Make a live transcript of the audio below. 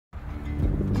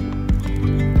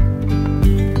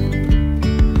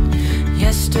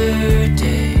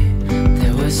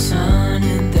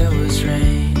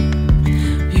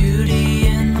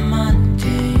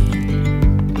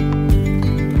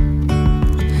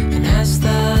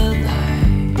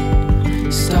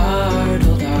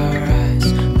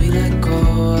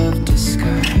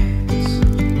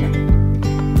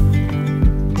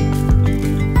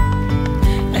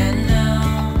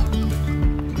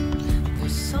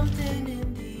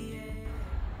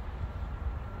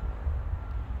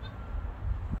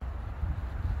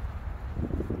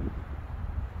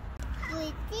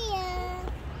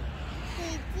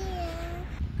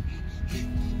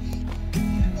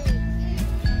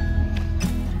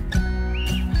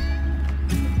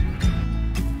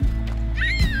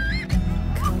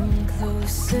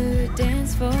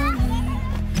dance for me.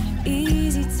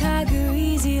 Easy tiger,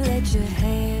 easy, let your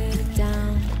hair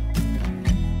down.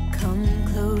 Come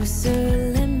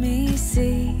closer, let me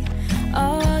see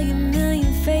all your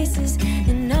million faces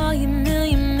and all your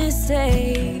million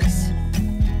mistakes.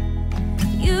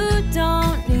 You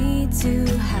don't need to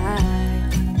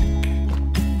hide.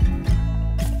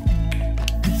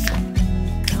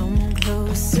 Come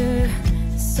closer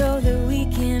so that we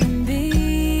can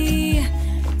be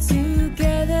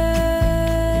together.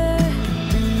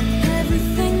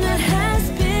 Everything that has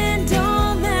been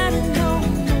don't matter no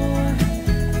more.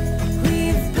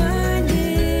 We've burned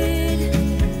it.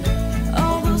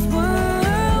 All those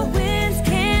whirlwinds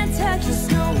can't touch us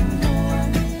no more.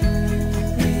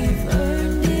 We've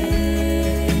earned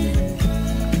it.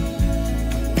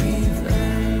 We've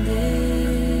earned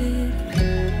it.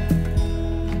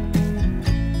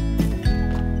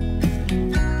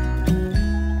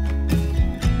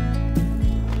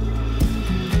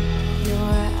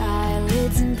 Your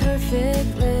eyelids and perfect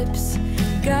lips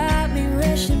got me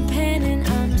rushing, panting.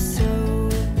 I'm so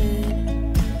lit,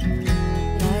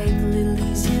 like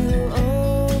lilies you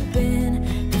open.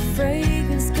 The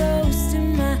fragrance goes to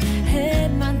my head,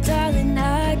 my darling.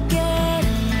 I get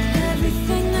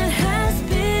everything that has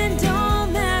been don't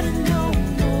matter no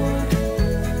more.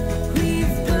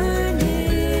 We've burned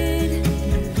it.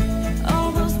 All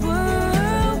those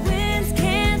whirlwinds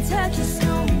can't touch us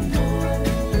no more.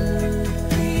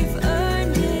 We've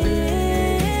earned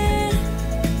it.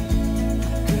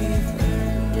 We've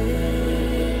earned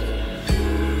it.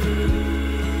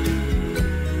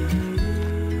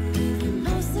 We've been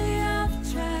mostly off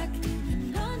track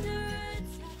and under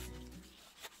attack.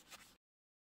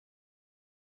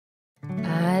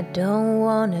 I don't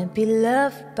wanna be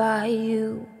loved by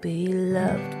you, be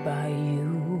loved by you.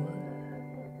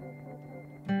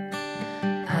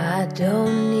 I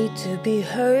don't need to be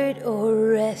hurt or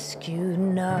rescued,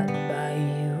 not by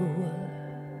you.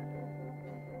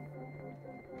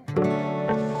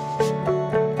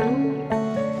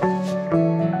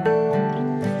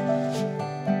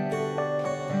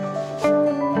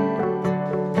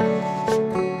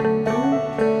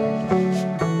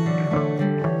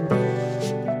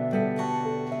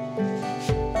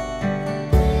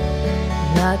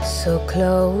 Not so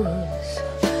close,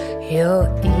 you're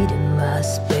eating my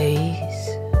space.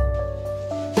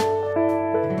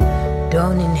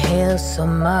 Don't inhale so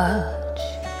much,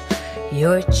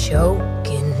 you're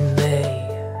choking me.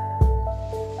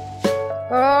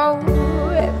 Oh,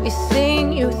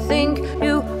 everything you think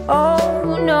you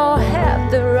own or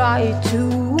have the right to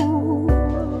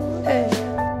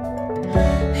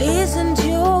isn't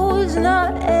yours,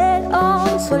 not at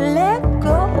all, so let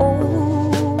go.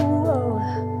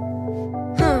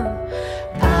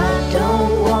 I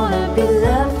don't wanna be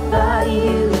loved by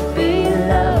you, be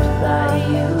loved by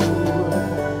you.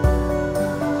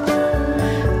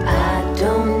 I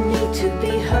don't need to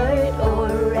be hurt or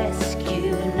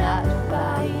rescued, not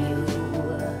by you.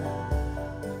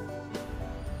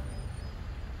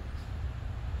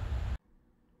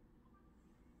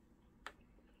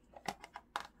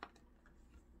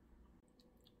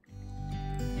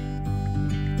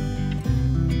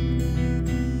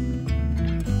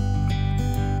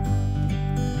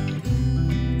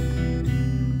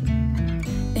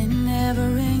 It never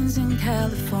rains in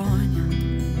California.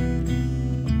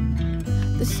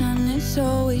 The sun is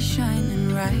always shining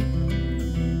bright.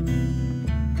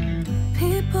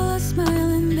 People are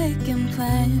smiling, making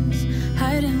plans,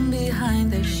 hiding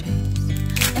behind their shades,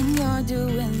 and you're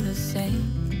doing the same.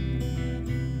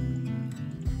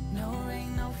 No rain,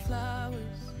 no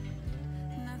flowers,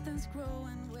 nothing's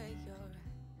growing where you're at.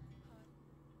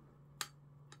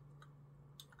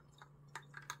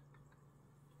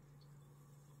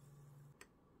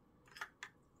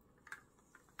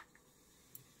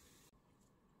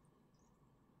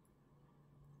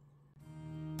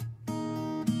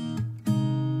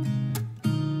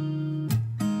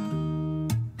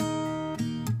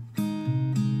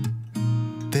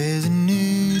 There's a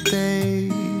new day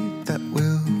that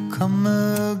will come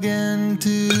again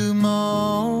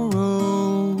tomorrow.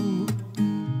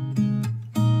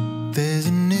 There's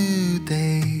a new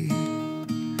day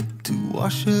to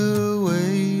wash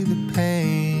away the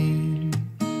pain.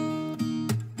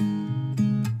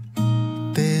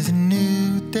 There's a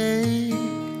new day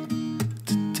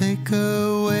to take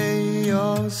away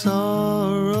your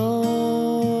sorrow.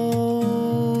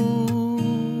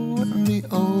 And the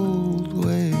old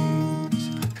ways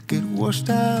get washed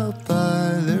out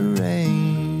by the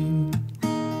rain.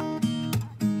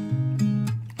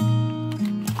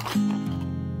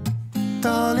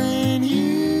 Darling,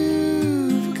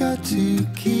 you've got to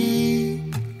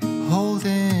keep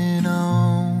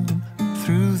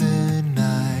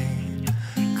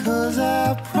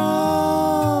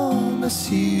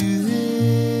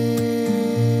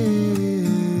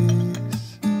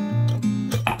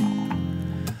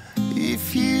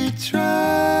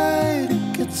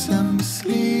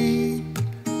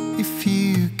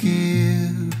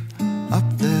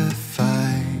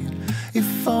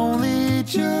if only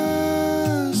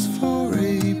just for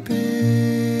a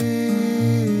bit.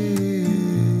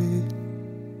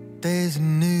 There's a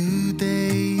new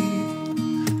day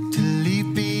to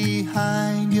leave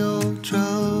behind your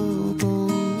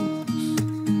troubles.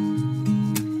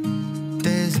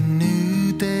 There's a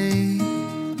new day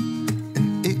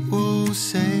and it will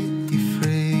set you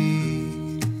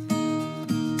free.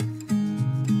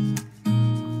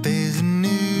 There's a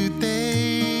new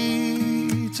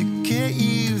day to get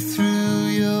you through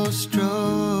your struggles.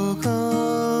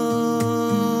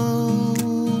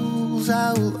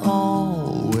 I will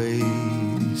always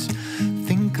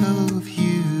think of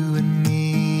you and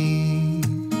me.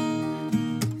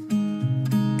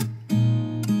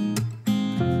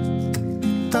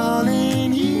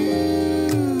 Darling,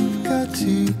 you've got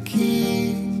to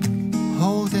keep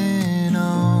holding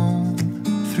on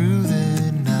through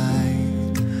the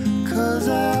night, 'cause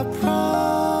I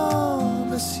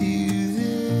promise you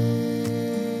this.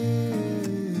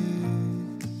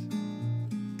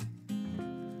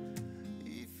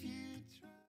 If you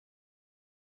try.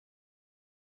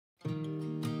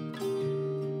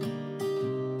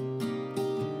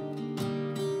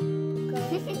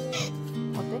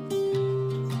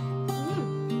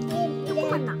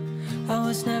 조금만 나. I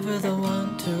was never the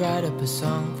one to write up a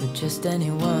song for just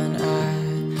anyone.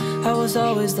 I was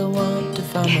always the one to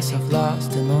find myself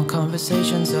lost in long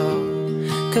conversations. Oh,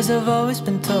 'cause I've always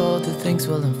been told that things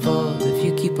will unfold if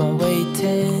you keep on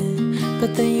waiting.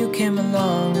 But then you came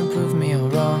along and proved me all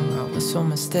wrong. I was so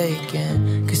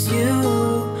mistaken. 'Cause you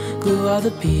glue all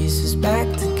the pieces back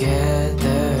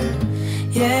together.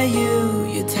 Yeah,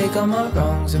 you take all my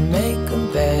wrongs and make them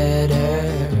better.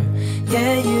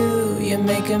 Yeah, you're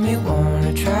making me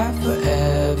wanna try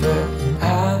forever. And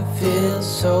I feel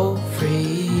so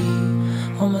free,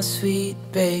 oh my sweet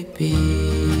baby.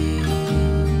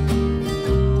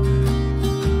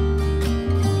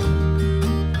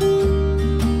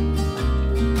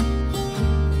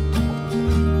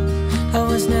 I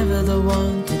was never the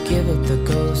one to give up the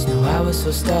ghost. No, I was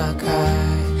so stuck.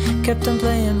 I kept on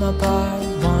playing my part,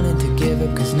 wanting to give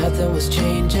up 'cause nothing was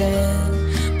changing.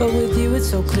 But with you it's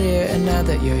so clear, and now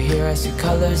that you're here I see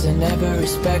colors in every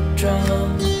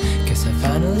spectrum. Guess I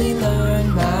finally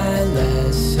learned my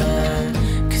lesson.